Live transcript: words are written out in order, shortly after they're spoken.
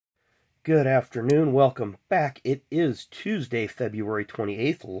Good afternoon. Welcome back. It is Tuesday, February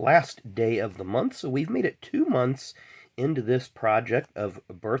 28th, last day of the month. So we've made it 2 months into this project of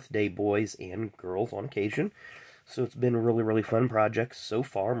birthday boys and girls on occasion. So it's been a really fun project so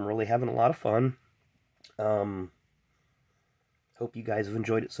far. I'm really having a lot of fun. Hope you guys have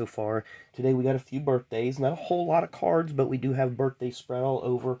enjoyed it so far. Today we got a few birthdays. Not a whole lot of cards, but we do have birthdays spread all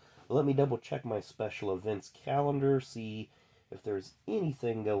over. Let me double check my special events calendar, see if there's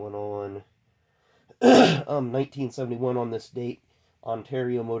anything going on. 1971 on this date,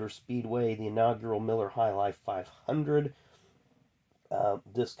 Ontario Motor Speedway, the inaugural Miller High Life 500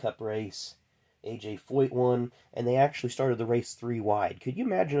 disc cup race. AJ Foyt won, and they actually started the race 3 wide. Could you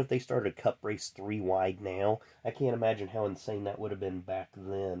imagine if they started a cup race 3 wide now? I can't imagine how insane that would have been back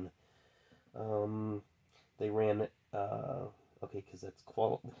then. They ran okay, because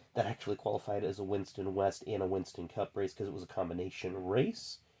that actually qualified as a Winston West and a Winston Cup race because it was a combination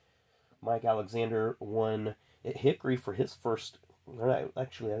race. Mike Alexander won at Hickory for his first,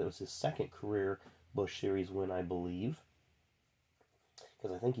 actually that was his second career Busch Series win, I believe,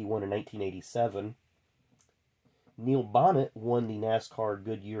 because I think he won in 1987. Neil Bonnet won the NASCAR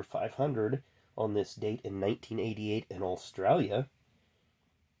Goodyear 500 on this date in 1988 in Australia.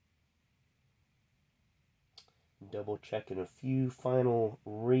 Double checking a few final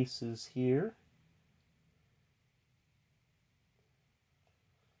races here.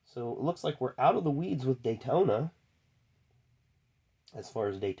 So it looks like we're out of the weeds with Daytona as far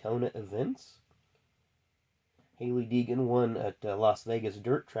as Daytona events. Haley Deegan won at Las Vegas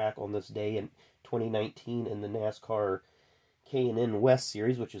Dirt Track on this day in 2019 in the NASCAR K&N West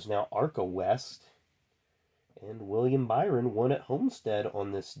Series, which is now ARCA West. And William Byron won at Homestead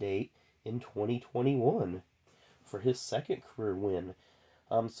on this date in 2021 for his second career win.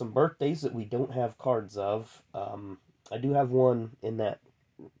 Some birthdays that we don't have cards of. I do have one in that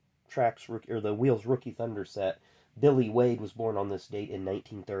Tracks or the Wheels Rookie Thunder set. Billy Wade was born on this date in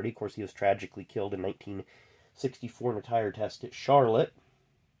 1930. Of course, he was tragically killed in 1964 in a tire test at Charlotte.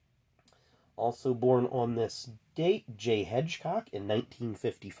 Also born on this date, Jay Hedgecock in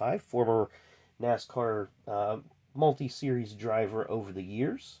 1955, former NASCAR multi-series driver over the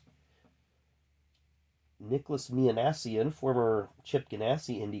years. Nicholas Mianassian, former Chip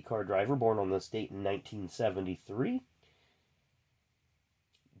Ganassi IndyCar driver, born on this date in 1973.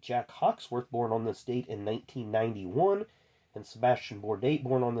 Jack Hawksworth, born on this date in 1991. And Sebastian Bourdais,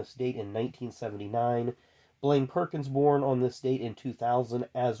 born on this date in 1979. Blaine Perkins, born on this date in 2000,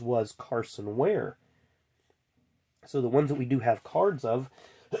 as was Carson Ware. So the ones that we do have cards of,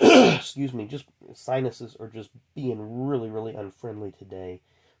 excuse me, just sinuses are just being really unfriendly today.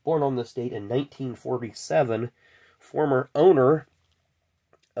 Born on this date in 1947, former owner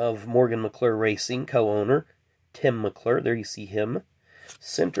of Morgan McClure Racing, co-owner, Tim McClure. There you see him.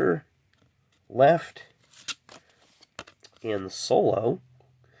 Center, left, and solo.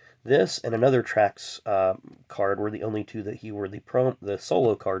 This and another Tracks card were the only two that he wore the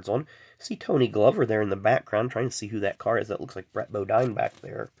solo cards on. See Tony Glover there in the background, trying to see who that car is. That looks like Brett Bodine back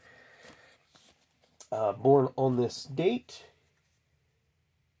there. Born on this date,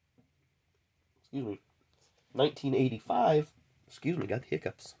 1985, got the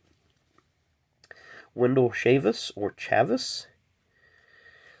hiccups. Wendell Chavous, or Chavous.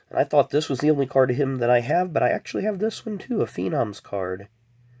 And I thought this was the only card of him that I have, but I actually have this one too, a Phenoms card.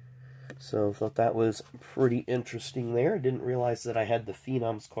 So I thought that was pretty interesting there. I didn't realize that I had the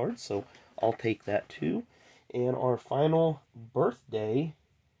Phenoms card, so I'll take that too. And our final birthday,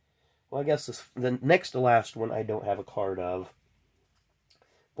 well, I guess the next to last one I don't have a card of.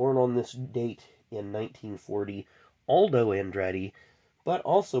 Born on this date in 1940, Aldo Andretti, but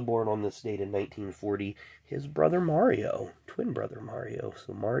also born on this date in 1940, his brother Mario, twin brother Mario.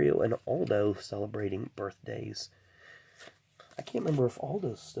 So Mario and Aldo celebrating birthdays. I can't remember if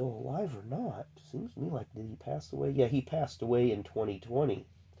Aldo's still alive or not. Seems to me like, did he pass away? Yeah, he passed away in 2020.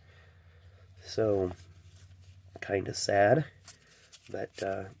 So, kind of sad. But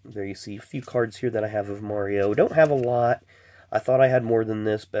there you see a few cards here that I have of Mario. Don't have a lot. I thought I had more than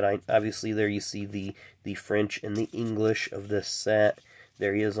this, but obviously there you see the French and the English of this set.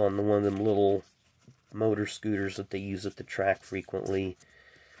 There he is on one of them little motor scooters that they use at the track frequently.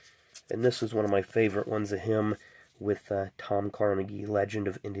 And this was one of my favorite ones of him with Tom Carnegie, legend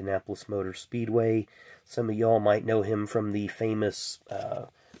of Indianapolis Motor Speedway. Some of y'all might know him from the famous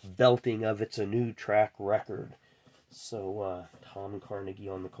belting of It's a New Track record. So Tom Carnegie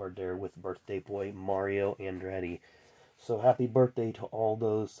on the card there with birthday boy Mario Andretti. So happy birthday to all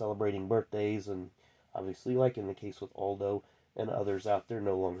those celebrating birthdays, and obviously, like in the case with Aldo and others out there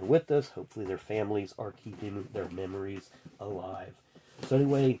no longer with us, hopefully their families are keeping their memories alive. So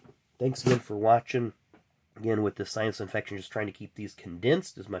anyway, thanks again for watching. Again, with the sinus infection, just trying to keep these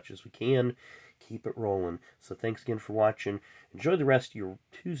condensed as much as we can. Keep it rolling. So thanks again for watching. Enjoy the rest of your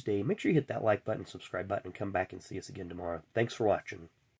Tuesday. Make sure you hit that like button, subscribe button, and come back and see us again tomorrow. Thanks for watching.